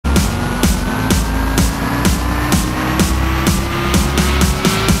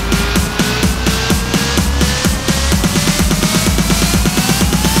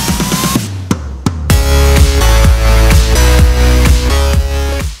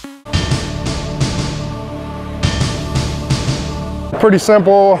pretty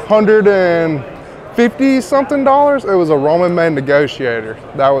simple, $150 something. It was a Roman made negotiator.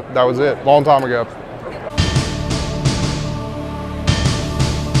 That was it, long time ago.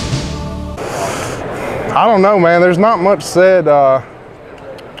 I don't know, man. There's not much said. I'm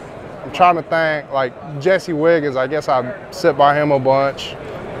trying to think. Like Jesse Wiggins, I guess I sit by him a bunch,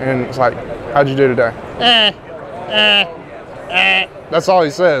 and it's like, how'd you do today? That's all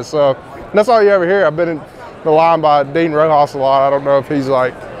he says. So that's all you ever hear. I've been in the line by Dean Rojas a lot. I don't know if he's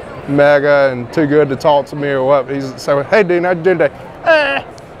like mega and too good to talk to me or what. But he's saying, "Hey, Dean, how'd you do today?"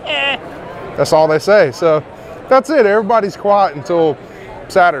 That's all they say. So that's it. Everybody's quiet until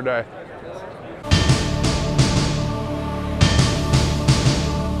Saturday.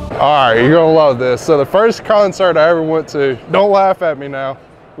 All right, you're gonna love this. So the first concert I ever went to, don't laugh at me now,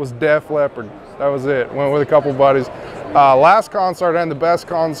 was Def Leppard. That was it. Went with a couple buddies. Last concert and the best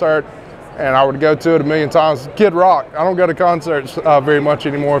concert, and I would go to it a million times, Kid Rock. I don't go to concerts very much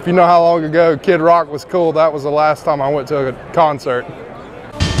anymore. If you know how long ago Kid Rock was cool, that was the last time I went to a concert.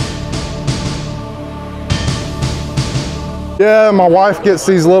 Yeah, my wife gets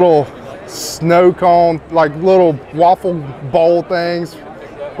these little snow cone, like little waffle bowl things,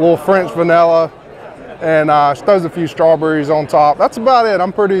 little French vanilla, and she throws a few strawberries on top. That's about it.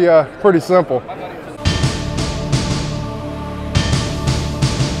 I'm pretty simple.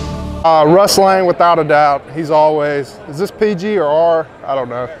 Russ Lane, without a doubt. He's always, is this PG or R? I don't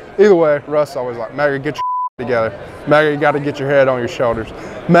know. Either way, Russ always like, Magga, get your together. Magga, you got to get your head on your shoulders.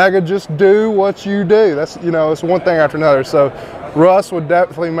 Magga, just do what you do. That's, you know, it's one thing after another. So Russ would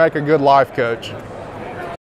definitely make a good life coach.